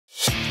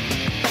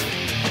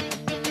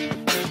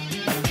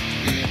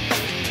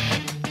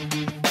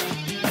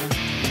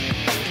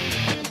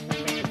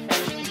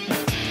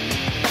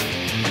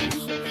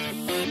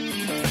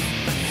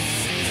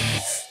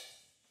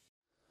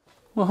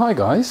Well, hi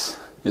guys,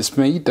 it's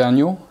me,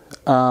 Daniel.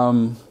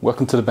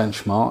 Welcome to the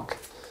benchmark.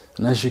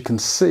 And as you can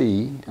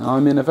see,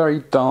 I'm in a very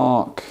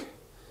dark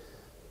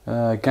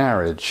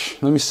garage.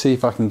 Let me see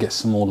if I can get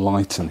some more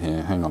light in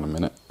here. Hang on a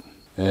minute.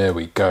 There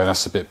we go,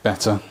 that's a bit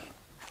better.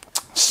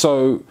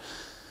 So,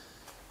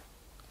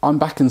 I'm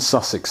back in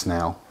Sussex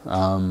now.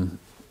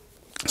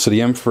 So the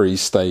M3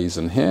 stays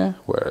in here,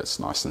 where it's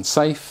nice and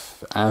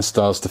safe, as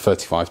does the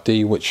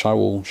 35D, which I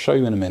will show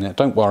you in a minute.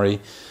 Don't worry.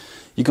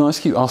 You guys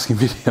keep asking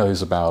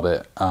videos about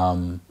it.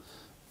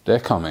 They're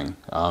coming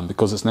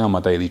because it's now my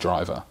daily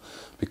driver.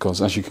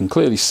 Because as you can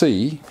clearly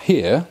see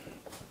here,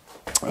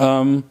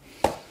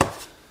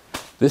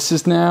 this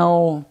is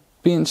now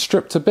being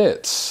stripped to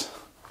bits.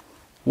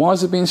 Why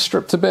is it being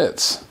stripped to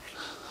bits?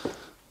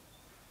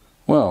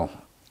 Well,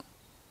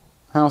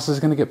 how else is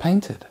it going to get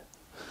painted?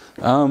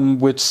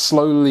 We're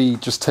slowly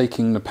just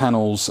taking the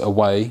panels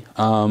away.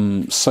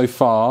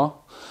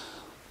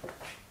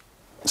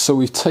 So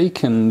we've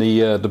taken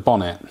the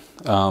bonnet,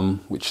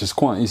 which is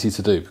quite easy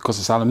to do because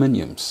it's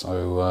aluminium.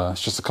 So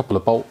it's just a couple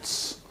of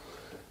bolts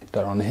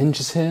that are on the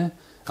hinges here,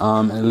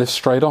 and it lifts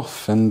straight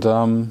off. And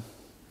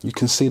you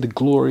can see the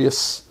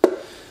glorious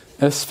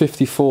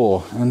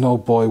S54. And oh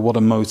boy, what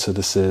a motor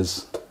this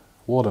is!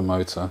 What a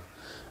motor!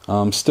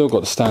 Still got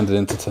the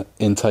standard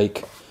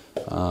intake.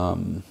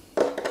 I'm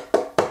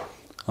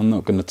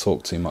not going to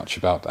talk too much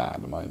about that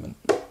at the moment.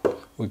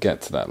 We'll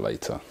get to that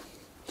later.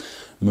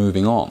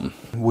 Moving on,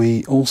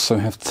 we also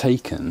have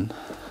taken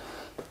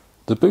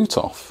the boot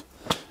off.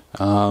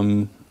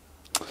 So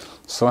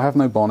I have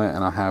no bonnet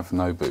and I have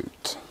no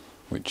boot,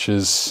 which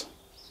is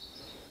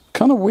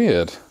kind of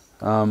weird.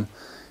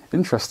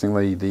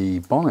 Interestingly, the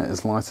bonnet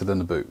is lighter than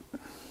the boot.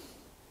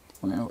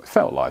 Well, it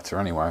felt lighter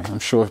anyway. I'm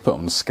sure if put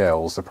on the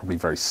scales, they're probably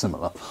very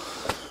similar.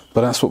 But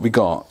that's what we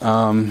got.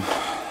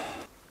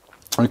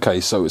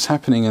 Okay, so it's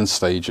happening in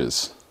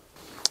stages.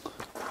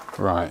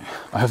 Right,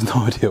 I have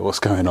no idea what's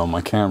going on.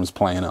 My camera's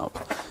playing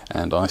up,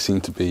 and I seem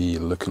to be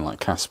looking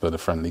like Casper the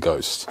Friendly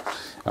Ghost.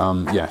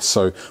 Yeah,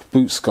 so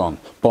boot's gone,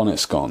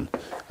 bonnet's gone.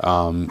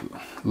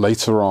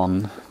 Later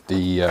on,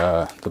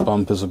 the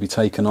bumpers will be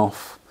taken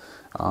off,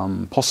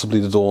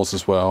 possibly the doors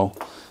as well.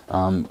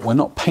 We're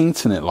not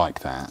painting it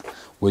like that.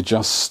 We're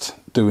just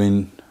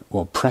doing,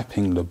 well,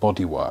 prepping the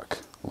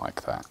bodywork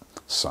like that.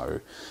 So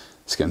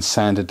it's getting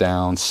sanded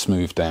down,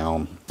 smoothed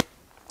down.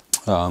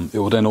 It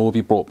will then all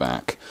be brought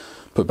back,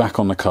 put back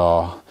on the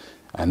car,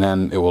 and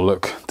then it will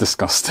look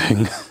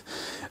disgusting.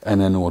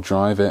 And then we'll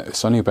drive it.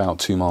 It's only about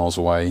 2 miles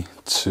away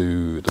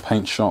to the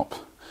paint shop,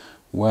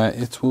 where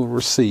it will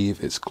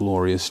receive its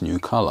glorious new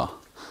colour.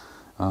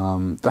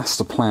 That's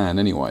the plan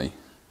anyway.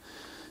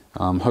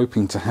 I'm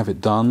hoping to have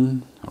it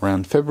done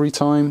around February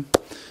time,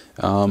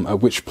 at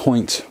which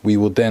point we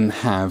will then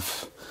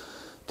have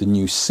the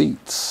new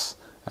seats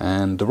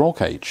and the roll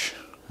cage.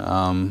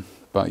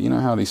 But you know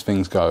how these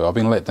things go. I've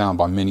been let down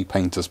by many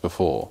painters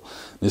before.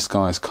 This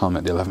guy's come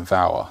at the 11th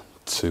hour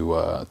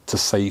to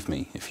save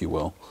me, if you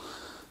will.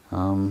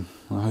 I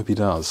hope he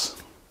does.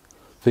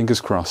 Fingers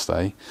crossed,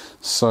 eh?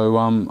 So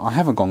I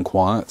haven't gone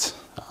quiet.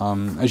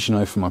 As you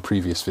know from my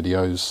previous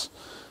videos,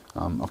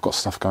 I've got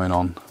stuff going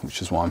on,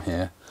 which is why I'm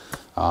here.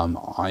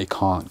 I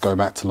can't go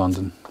back to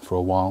London for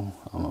a while.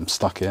 I'm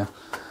stuck here.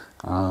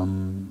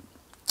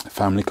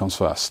 Family comes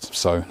first,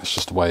 so that's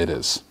just the way it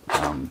is.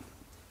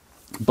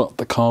 But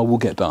the car will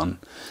get done,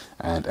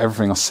 and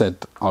everything I said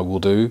I will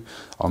do,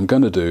 I'm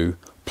going to do,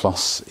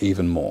 plus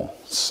even more.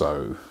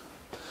 So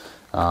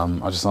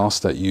I just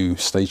ask that you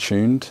stay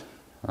tuned,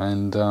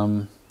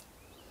 and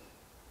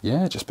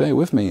yeah, just bear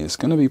with me. It's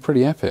going to be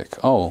pretty epic.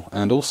 Oh,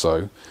 and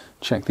also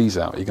check these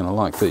out. You're going to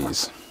like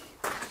these.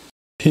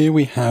 Here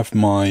we have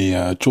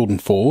my Jordan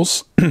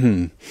 4s.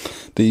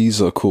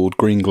 These are called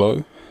Green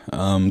Glow.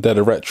 They're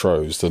the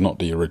retros, they're not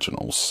the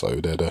originals, so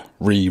they're the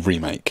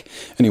remake.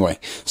 Anyway,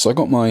 so I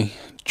got my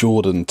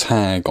Jordan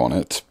tag on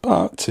it,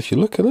 but if you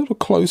look a little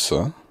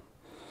closer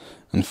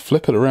and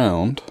flip it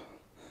around,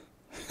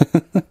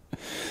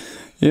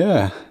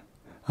 yeah,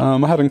 I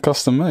had them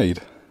custom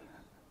made.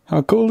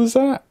 How cool is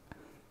that?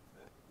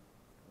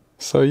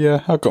 So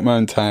yeah, I've got my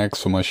own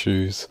tags for my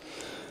shoes.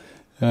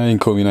 You can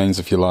call me names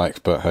if you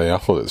like, but hey, I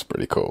thought it was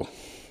pretty cool.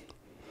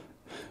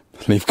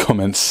 Leave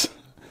comments.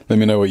 Let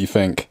me know what you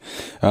think.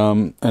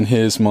 And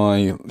here's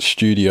my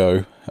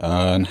studio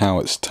and how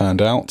it's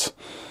turned out.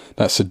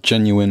 That's a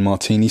genuine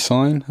martini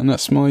sign, and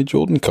that's my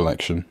Jordan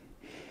collection.